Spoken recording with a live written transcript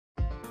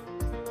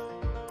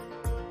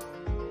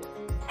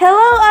Hello,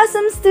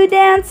 awesome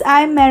students!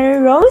 I'm Mary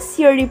Rose,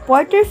 your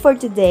reporter for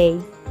today.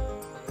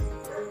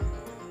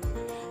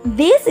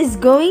 This is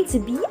going to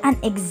be an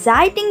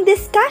exciting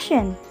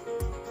discussion.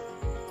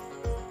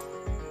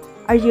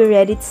 Are you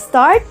ready to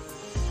start?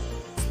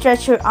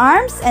 Stretch your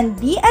arms and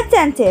be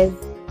attentive.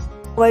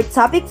 Our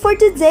topic for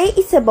today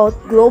is about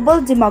global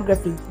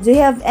demography. Do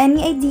you have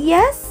any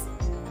ideas?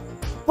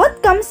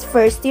 What comes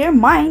first to your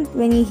mind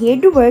when you hear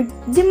the word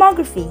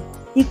demography?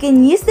 You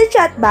can use the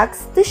chat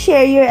box to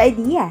share your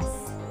ideas.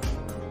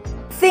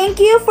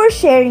 Thank you for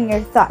sharing your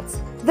thoughts.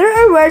 There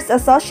are words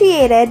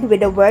associated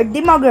with the word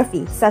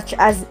demography such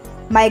as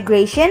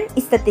migration,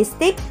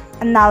 statistic,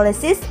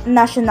 analysis,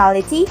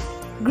 nationality,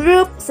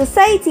 group,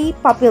 society,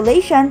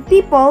 population,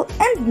 people,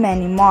 and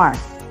many more.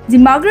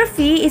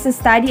 Demography is a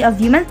study of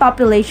human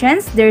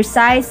populations, their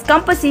size,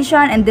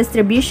 composition, and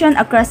distribution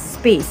across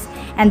space,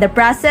 and the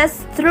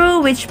process through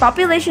which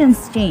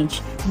populations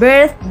change.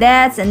 Birth,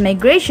 deaths, and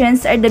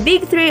migrations are the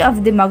big three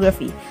of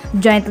demography,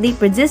 jointly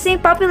producing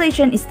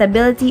population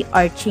stability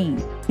or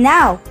change.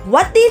 Now,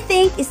 what do you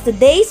think is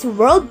today's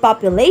world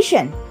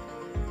population?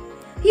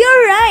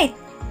 You're right!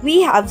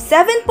 We have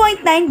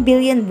 7.9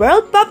 billion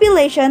world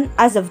population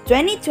as of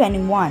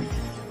 2021.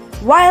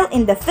 While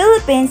in the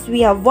Philippines, we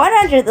have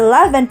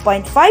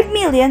 111.5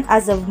 million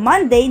as of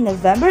Monday,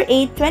 November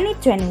 8,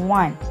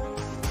 2021.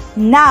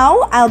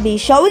 Now, I'll be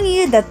showing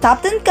you the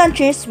top 10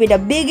 countries with the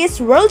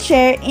biggest world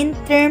share in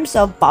terms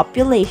of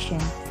population.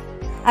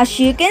 As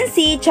you can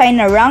see,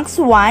 China ranks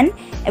 1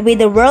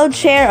 with a world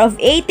share of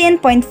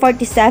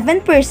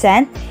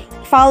 18.47%,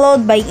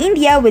 followed by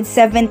India with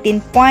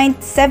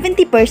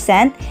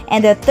 17.70%,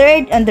 and the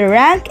third on the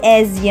rank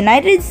is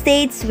United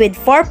States with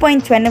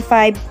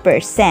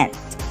 4.25%.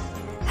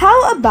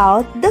 How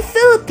about the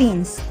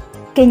Philippines?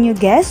 Can you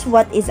guess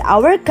what is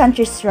our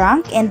country's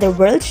rank and the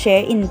world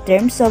share in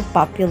terms of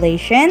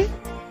population?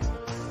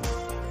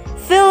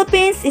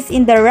 Philippines is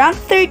in the rank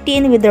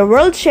 13 with a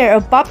world share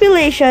of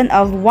population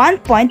of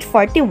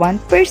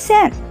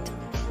 1.41%.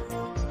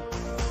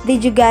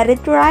 Did you get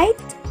it right?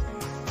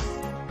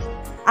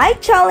 I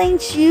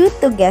challenge you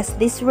to guess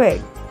this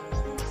word.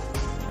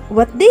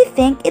 What do you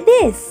think it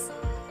is?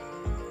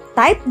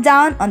 Type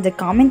down on the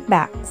comment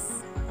box.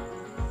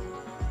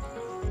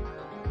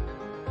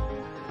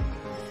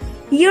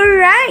 You're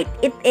right!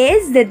 It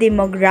is the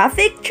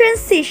demographic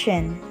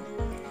transition.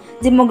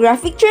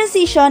 Demographic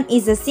transition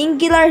is a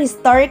singular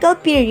historical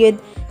period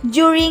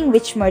during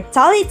which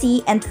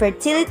mortality and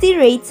fertility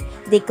rates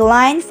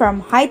decline from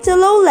high to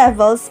low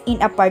levels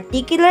in a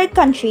particular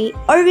country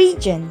or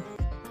region,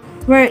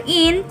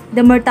 wherein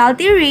the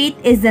mortality rate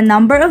is the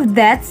number of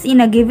deaths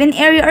in a given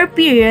area or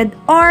period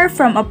or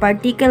from a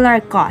particular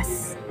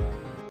cause,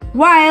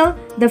 while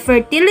the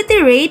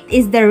fertility rate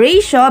is the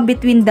ratio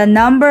between the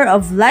number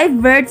of live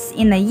births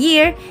in a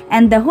year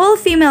and the whole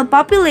female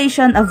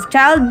population of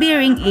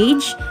childbearing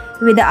age,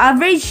 with the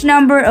average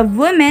number of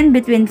women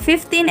between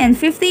 15 and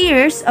 50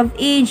 years of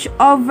age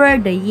over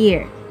the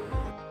year.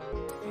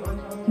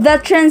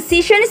 The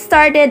transition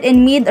started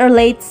in mid or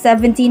late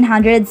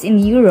 1700s in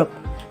Europe.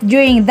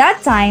 During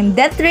that time,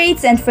 death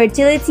rates and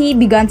fertility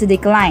began to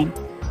decline.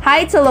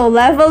 High to low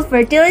level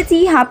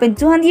fertility happened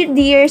 200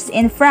 years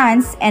in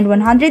France and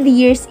 100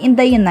 years in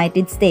the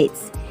United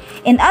States.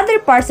 In other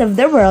parts of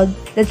the world,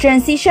 the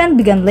transition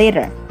began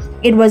later.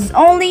 It was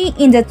only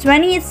in the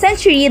 20th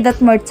century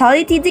that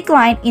mortality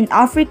declined in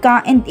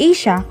Africa and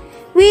Asia,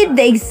 with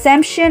the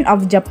exception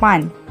of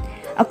Japan.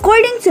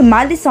 According to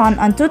Madison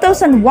on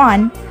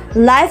 2001,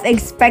 life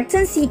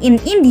expectancy in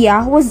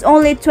India was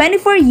only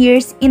 24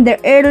 years in the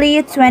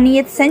early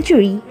 20th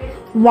century,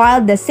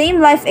 while the same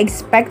life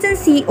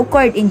expectancy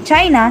occurred in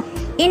China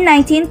in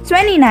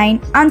 1929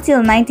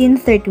 until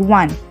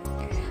 1931.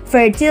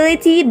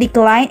 Fertility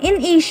decline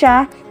in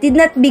Asia did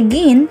not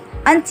begin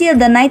until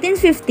the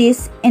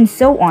 1950s and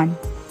so on.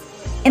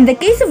 In the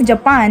case of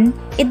Japan,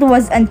 it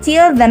was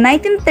until the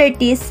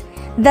 1930s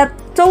that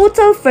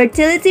total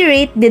fertility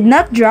rate did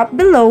not drop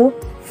below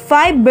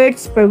 5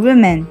 births per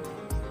woman.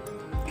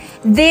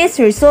 This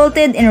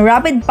resulted in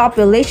rapid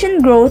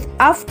population growth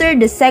after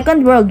the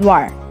Second World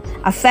War,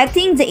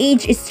 affecting the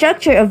age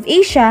structure of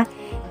Asia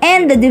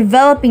and the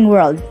developing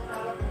world.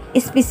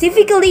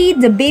 Specifically,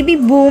 the baby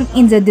boom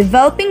in the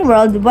developing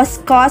world was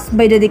caused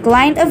by the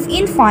decline of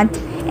infant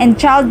and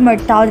child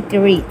mortality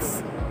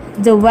rates.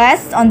 The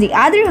West, on the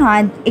other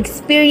hand,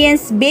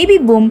 experienced baby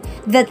boom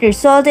that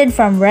resulted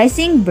from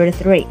rising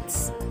birth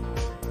rates.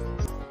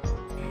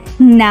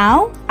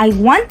 Now, I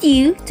want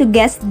you to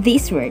guess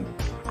this word.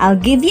 I'll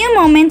give you a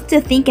moment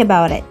to think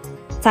about it.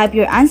 Type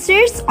your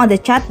answers on the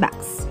chat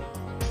box.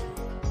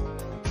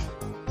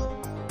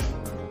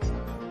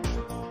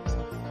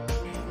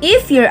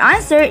 If your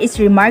answer is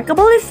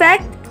remarkable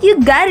effect, you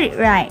got it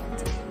right.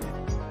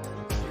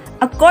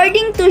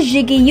 According to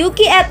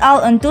Shigeyuki et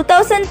al. On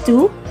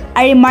 2002,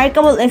 a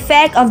remarkable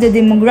effect of the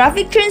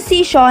demographic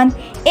transition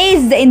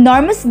is the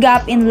enormous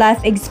gap in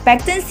life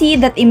expectancy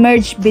that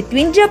emerged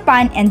between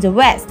Japan and the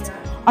West,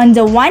 on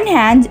the one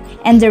hand,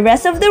 and the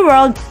rest of the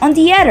world on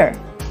the other.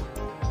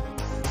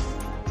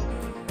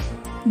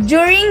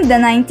 During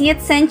the 19th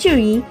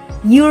century,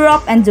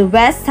 Europe and the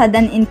West had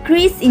an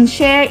increase in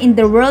share in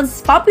the world's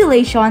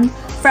population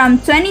from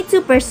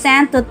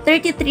 22% to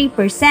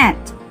 33%,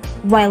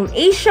 while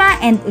Asia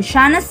and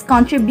Oceania's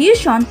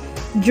contribution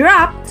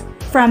dropped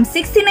from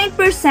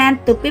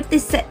 69% to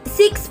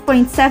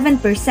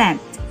 56.7%.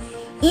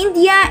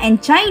 India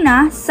and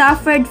China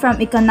suffered from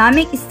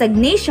economic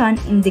stagnation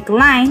and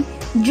decline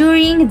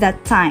during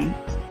that time.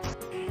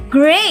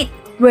 Great!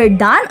 We're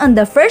done on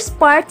the first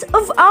part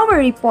of our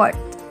report.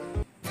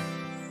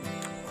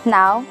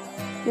 Now,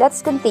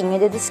 let's continue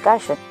the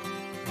discussion.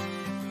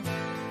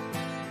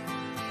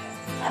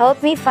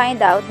 Help me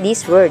find out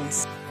these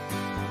words.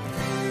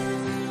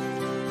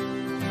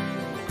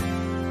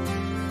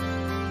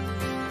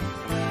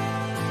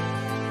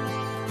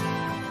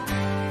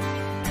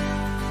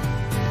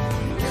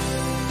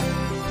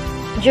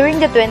 During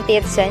the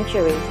 20th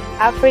century,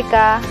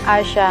 Africa,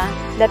 Asia,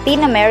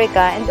 Latin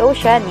America, and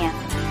Oceania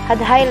had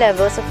high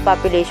levels of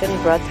population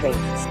growth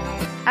rates.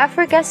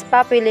 Africa's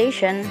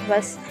population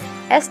was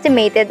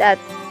estimated at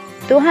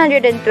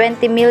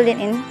 220 million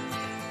in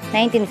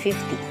 1950.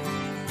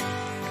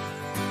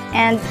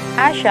 And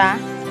Asia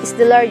is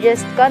the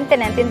largest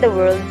continent in the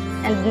world,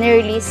 and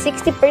nearly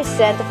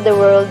 60% of the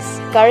world's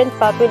current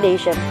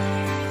population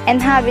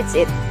inhabits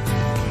it.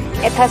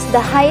 It has the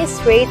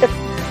highest rate of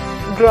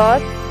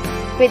growth,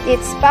 with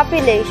its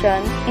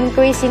population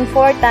increasing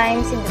 4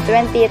 times in the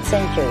 20th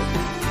century.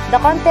 The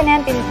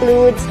continent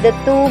includes the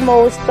two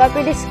most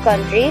populous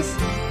countries,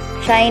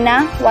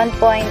 China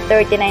 1.39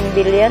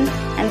 billion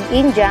and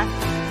India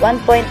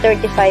 1.35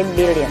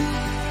 billion.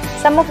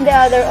 Some of the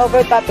other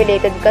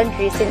overpopulated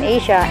countries in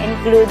Asia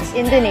includes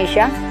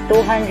Indonesia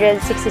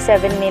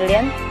 267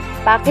 million,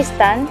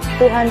 Pakistan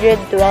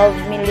 212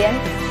 million,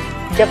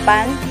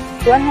 Japan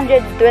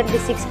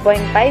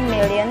 126.5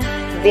 million,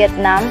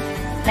 Vietnam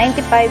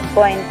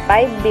 95.5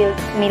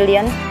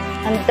 million,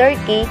 and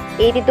Turkey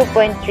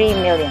 82.3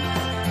 million.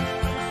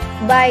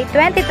 By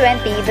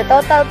 2020, the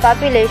total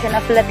population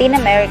of Latin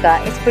America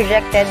is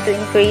projected to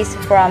increase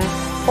from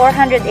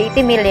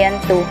 480 million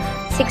to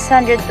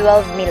 612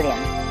 million.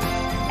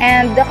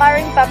 And the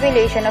current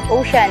population of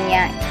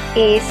Oceania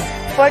is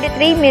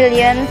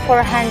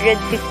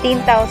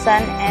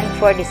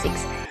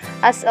 43,415,046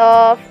 as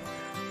of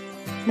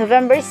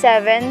November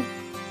 7,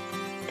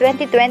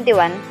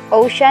 2021.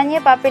 Oceania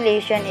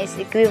population is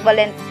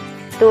equivalent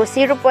to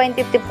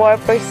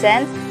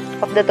 0.54%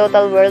 of the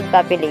total world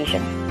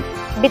population.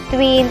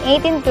 Between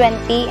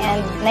 1820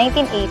 and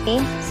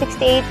 1980,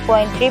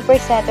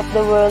 68.3% of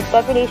the world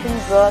population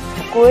growth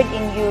occurred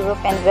in Europe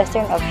and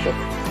Western offshore.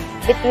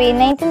 Between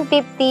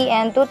 1950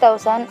 and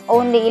 2000,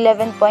 only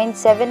 11.7%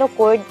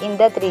 occurred in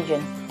that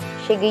region.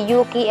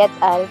 Shigeyuki et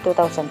al.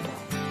 2002.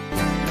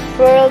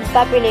 World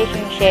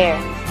population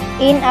share.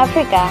 In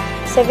Africa,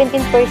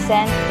 17%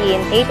 in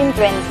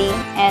 1820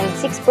 and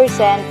 6%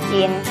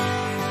 in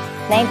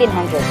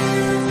 1900.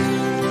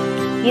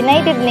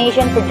 United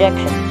Nations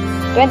projection.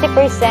 20%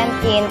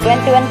 in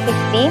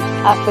 2150,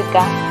 Africa.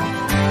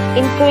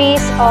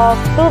 Increase of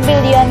 2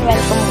 billion when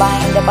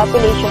combined the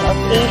population of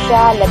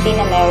Asia,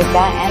 Latin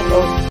America, and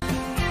Oceania.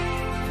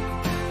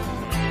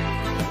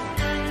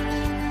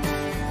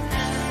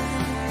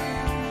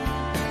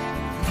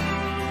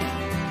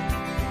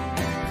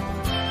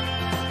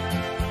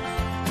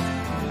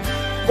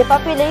 The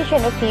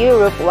population of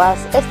Europe was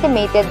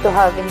estimated to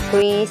have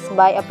increased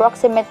by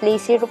approximately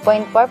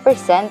 0.4%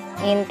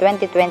 in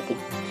 2020,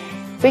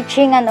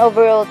 reaching an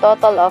overall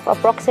total of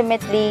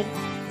approximately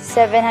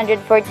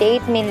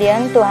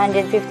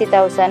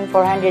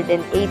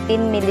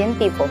 748,250,418 million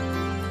people.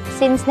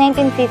 Since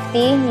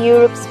 1950,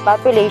 Europe's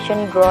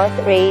population growth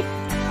rate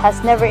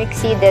has never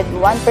exceeded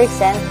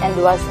 1% and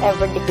was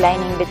ever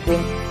declining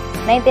between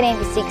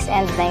 1996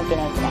 and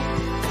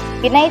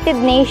 1999. United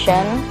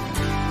Nations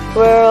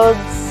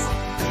World's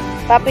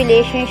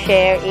population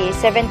share is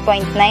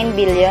 7.9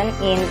 billion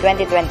in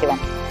 2021.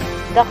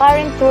 The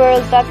current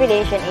world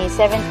population is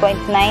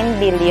 7.9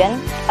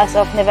 billion as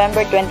of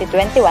November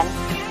 2021,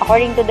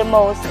 according to the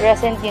most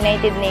recent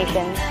United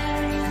Nations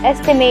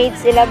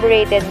estimates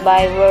elaborated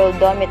by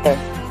Worldometer.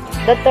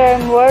 The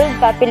term world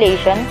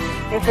population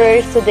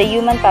refers to the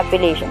human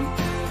population,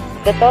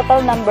 the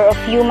total number of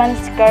humans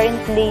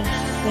currently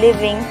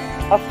living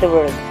of the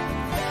world.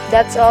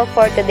 That's all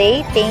for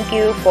today. Thank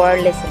you for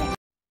listening.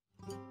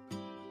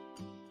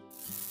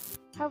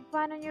 Have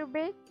fun on your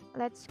break?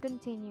 Let's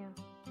continue.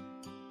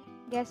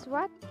 Guess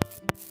what?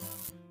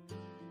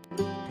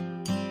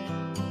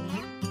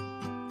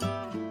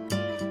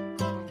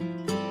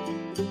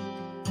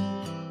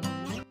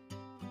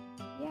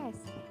 Yes,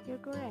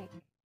 you're correct.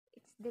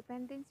 It's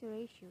dependency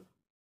ratio.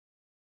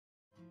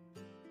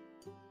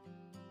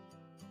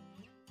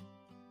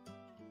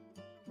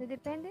 The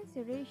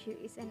dependency ratio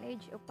is an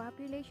age of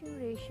population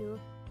ratio,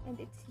 and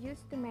it's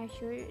used to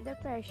measure the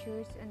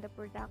pressures on the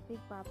productive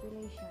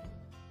population.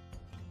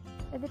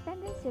 The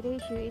dependency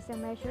ratio is a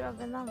measure of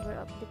the number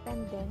of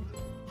dependents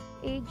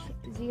aged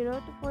 0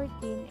 to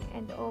 14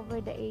 and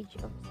over the age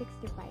of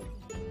 65,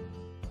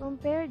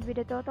 compared with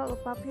the total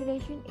of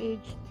population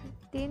aged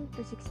 15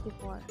 to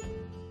 64.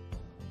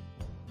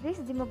 These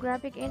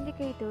demographic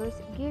indicators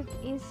give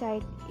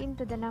insight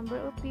into the number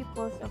of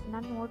peoples of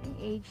non-working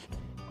age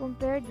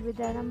compared with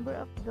the number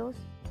of those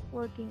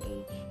working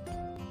age.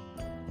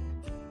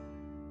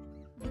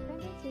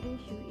 Dependency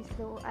ratio is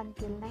low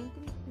until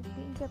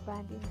 1950 in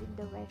Japan and in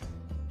the West.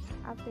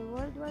 After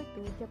World War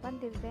II,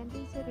 Japan's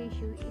dependency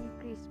ratio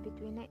increased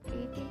between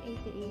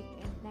 1888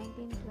 and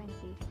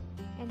 1920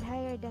 and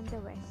higher than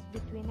the West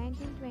between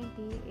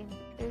 1920 and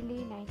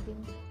early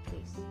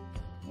 1950s,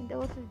 and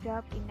also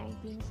dropped in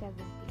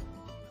 1970.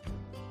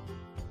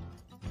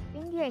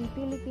 India and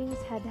Philippines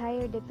had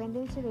higher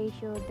dependency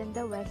ratio than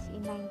the West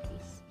in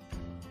 90s.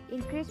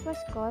 Increase was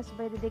caused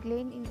by the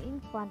decline in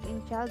infant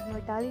and child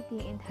mortality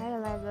and high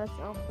levels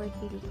of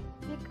fertility,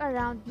 peak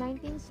around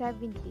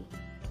 1970.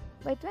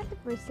 By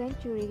 21st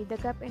century, the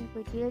gap in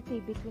fertility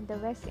between the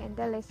West and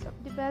the less of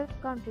developed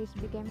countries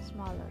became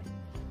smaller.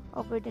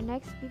 Over the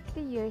next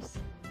 50 years,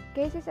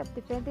 cases of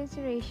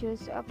dependency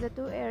ratios of the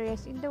two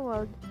areas in the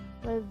world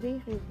will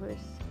be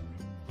reversed.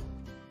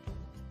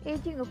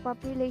 Aging of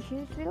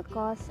populations will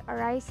cause a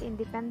rise in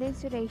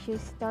dependency ratios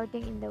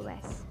starting in the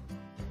West.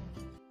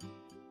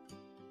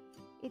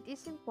 It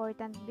is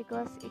important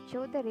because it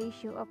shows the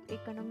ratio of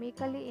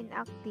economically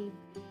inactive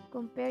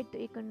compared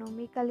to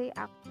economically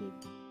active.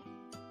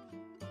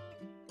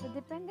 The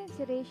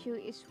dependency ratio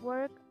is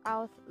worked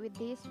out with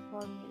this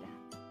formula.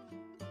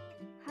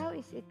 How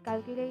is it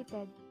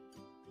calculated?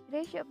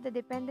 Ratio of the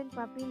dependent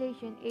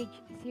population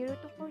aged 0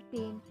 to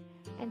 14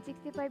 and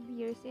 65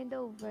 years and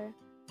over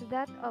to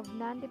that of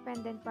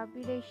non-dependent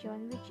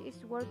population which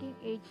is working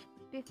age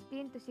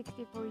 15 to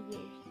 64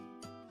 years.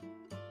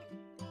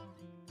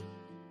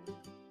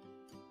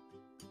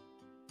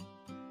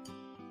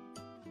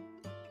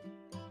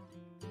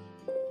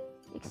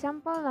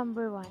 Example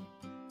number 1.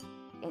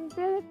 In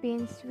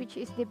Philippines, which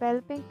is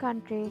developing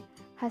country,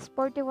 has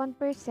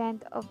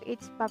 41% of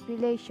its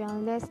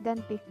population less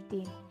than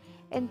 15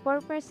 and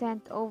 4%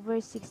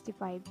 over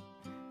 65.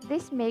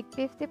 This makes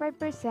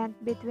 55%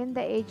 between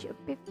the age of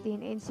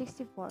 15 and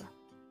 64.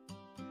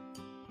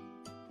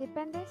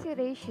 Dependency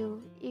ratio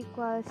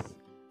equals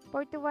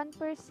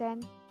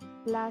 41%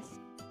 plus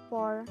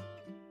 4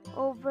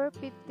 over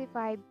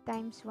 55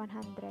 times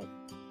 100.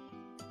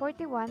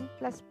 41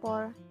 plus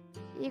 4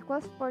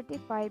 equals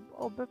 45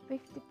 over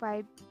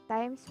 55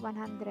 times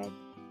 100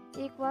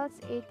 equals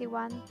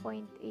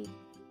 81.8.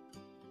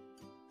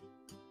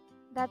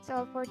 That's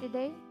all for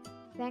today.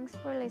 Thanks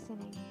for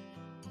listening.